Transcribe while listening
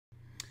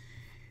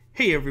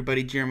Hey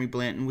everybody, Jeremy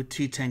Blanton with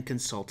 210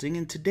 Consulting,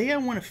 and today I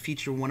want to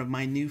feature one of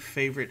my new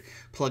favorite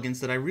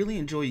plugins that I really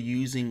enjoy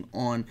using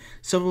on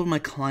several of my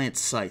clients'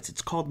 sites.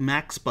 It's called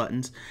Max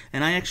Buttons,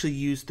 and I actually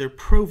use their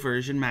Pro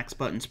version, Max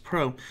Buttons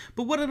Pro.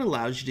 But what it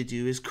allows you to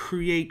do is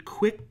create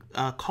quick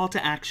call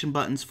to action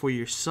buttons for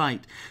your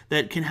site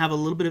that can have a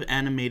little bit of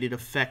animated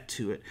effect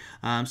to it.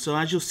 So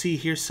as you'll see,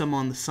 here's some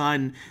on the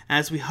side, and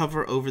as we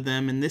hover over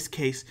them, in this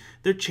case,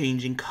 they're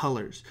changing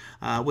colors.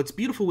 What's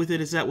beautiful with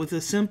it is that with a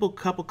simple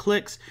couple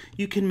clicks,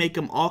 you can make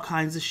them all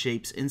kinds of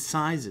shapes and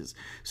sizes.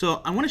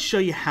 So I want to show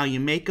you how you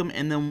make them,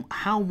 and then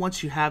how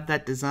once you have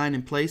that design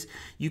in place,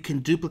 you can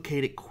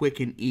duplicate it quick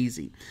and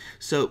easy.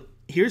 So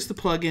here's the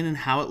plugin and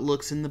how it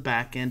looks in the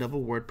back end of a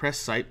WordPress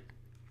site.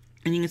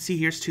 And you can see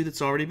here's two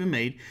that's already been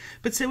made.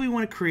 But say we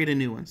want to create a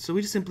new one. So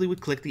we just simply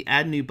would click the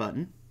Add New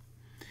button.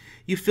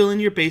 You fill in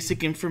your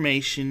basic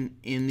information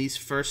in these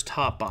first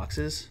top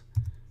boxes.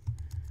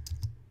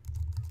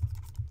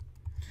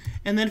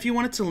 And then if you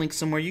want it to link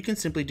somewhere, you can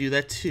simply do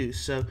that too.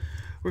 So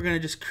we're going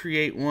to just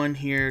create one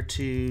here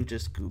to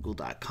just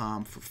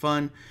google.com for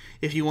fun.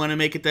 If you want to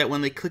make it that when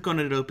they click on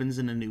it, it opens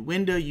in a new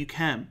window, you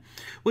can.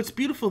 What's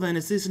beautiful then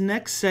is these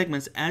next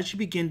segments, as you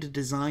begin to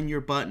design your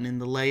button in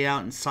the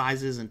layout and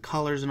sizes and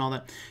colors and all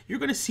that, you're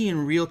going to see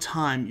in real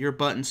time your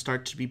buttons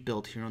start to be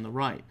built here on the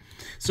right.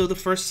 So the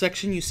first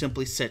section, you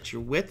simply set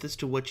your width as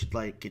to what you'd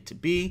like it to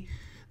be.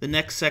 The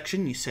next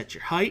section, you set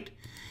your height.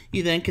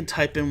 You then can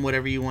type in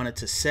whatever you want it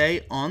to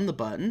say on the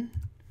button.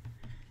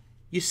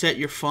 You set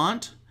your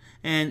font,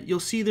 and you'll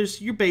see there's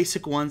your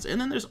basic ones,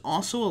 and then there's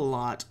also a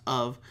lot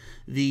of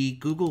the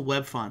Google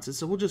web fonts, and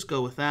so we'll just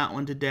go with that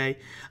one today.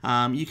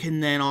 You can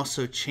then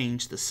also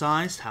change the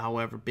size,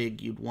 however big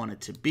you'd want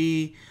it to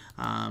be.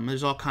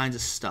 There's all kinds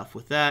of stuff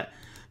with that.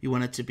 You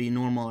want it to be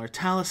normal or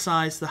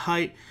italicized, the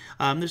height.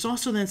 There's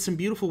also then some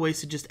beautiful ways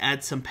to just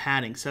add some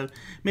padding. So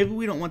maybe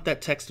we don't want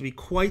that text to be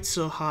quite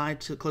so high,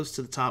 close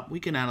to the top. We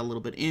can add a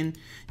little bit in.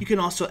 You can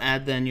also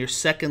add then your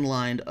second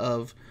line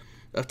of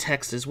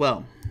text as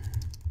well.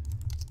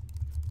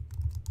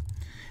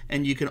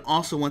 And you can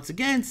also, once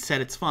again,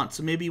 set its font.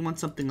 So maybe you want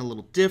something a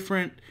little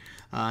different,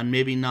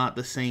 maybe not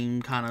the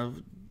same kind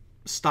of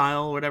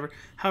style or whatever,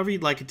 however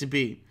you'd like it to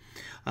be.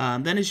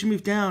 Then as you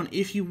move down,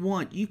 if you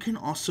want, you can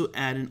also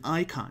add an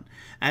icon.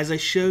 As I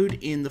showed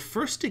in the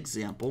first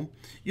example,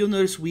 you'll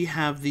notice we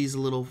have these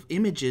little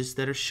images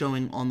that are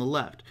showing on the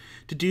left.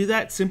 To do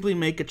that, simply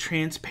make a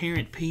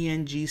transparent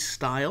PNG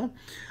style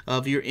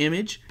of your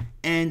image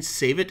and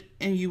save it,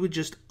 and you would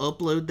just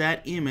upload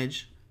that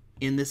image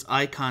in this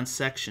icon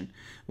section.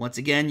 Once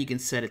again, you can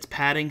set its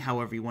padding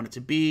however you want it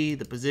to be,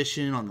 the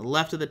position on the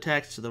left of the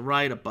text, to the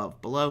right, above,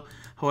 below,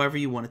 however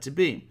you want it to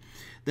be.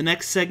 The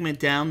next segment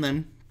down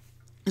then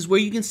is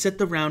where you can set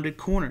the rounded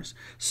corners.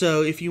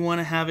 So if you want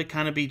to have it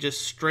kind of be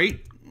just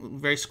straight,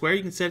 very square,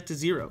 you can set it to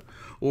 0.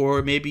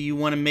 Or maybe you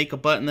want to make a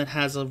button that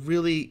has a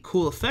really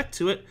cool effect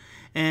to it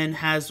and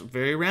has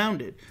very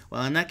rounded.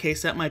 Well, in that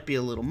case, that might be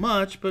a little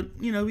much, but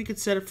you know, we could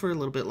set it for a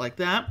little bit like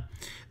that.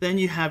 Then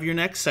you have your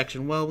next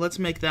section. Well, let's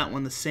make that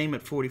one the same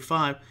at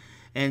 45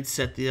 and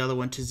set the other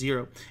one to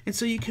 0. And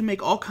so you can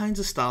make all kinds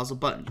of styles of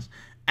buttons.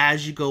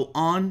 As you go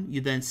on, you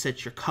then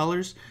set your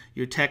colors,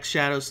 your text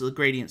shadows, so the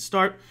gradient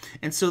start.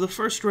 And so the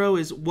first row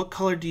is what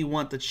color do you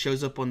want that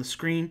shows up on the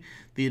screen.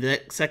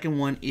 The second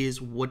one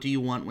is what do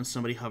you want when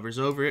somebody hovers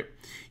over it.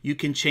 You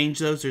can change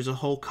those. There's a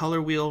whole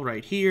color wheel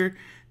right here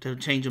to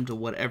change them to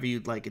whatever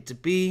you'd like it to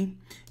be.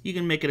 You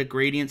can make it a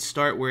gradient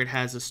start where it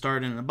has a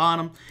start and a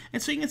bottom.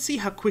 And so you can see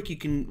how quick you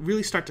can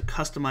really start to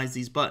customize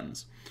these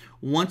buttons.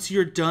 Once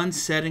you're done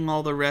setting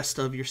all the rest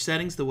of your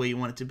settings the way you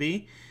want it to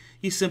be,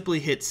 you simply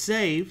hit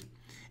save,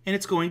 and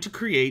it's going to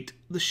create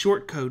the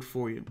shortcode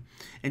for you.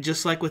 And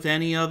just like with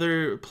any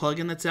other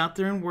plugin that's out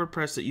there in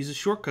WordPress that uses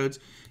shortcodes,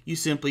 you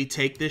simply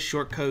take this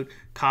shortcode,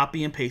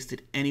 copy and paste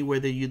it anywhere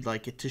that you'd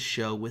like it to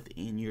show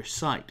within your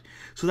site.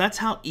 So that's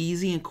how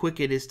easy and quick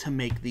it is to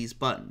make these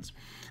buttons.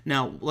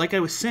 Now, like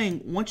I was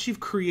saying, once you've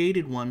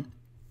created one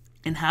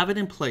and have it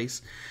in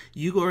place,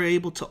 you are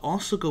able to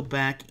also go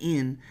back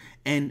in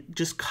and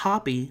just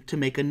copy to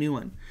make a new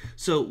one.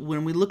 So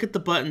when we look at the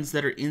buttons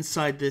that are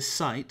inside this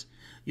site,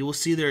 you will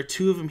see there are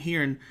 2 of them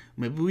here, and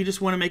maybe we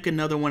just want to make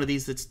another one of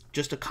these that's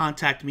just a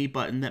contact me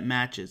button that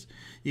matches.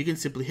 You can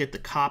simply hit the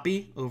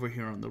copy over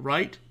here on the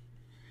right,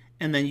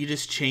 and then you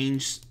just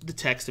change the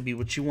text to be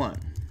what you want.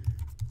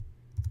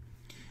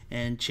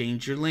 And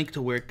change your link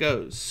to where it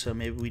goes. So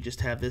maybe we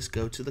just have this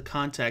go to the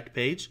contact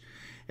page.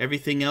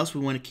 Everything else we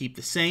want to keep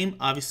the same.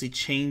 Obviously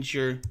change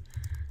your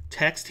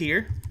text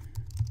here.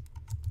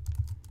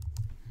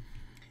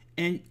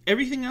 And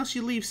everything else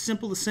you leave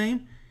simple the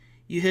same.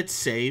 You hit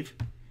save.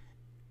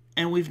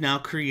 And we've now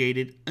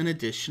created an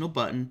additional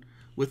button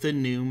with a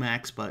new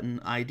Max Button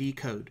ID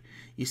code.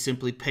 You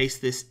simply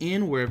paste this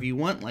in wherever you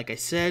want, like I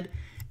said,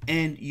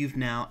 and you've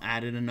now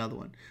added another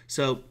one.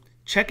 So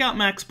check out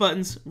Max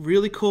Buttons,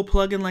 really cool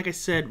plugin, like I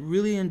said,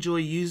 really enjoy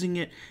using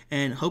it,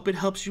 and hope it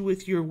helps you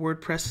with your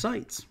WordPress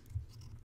sites.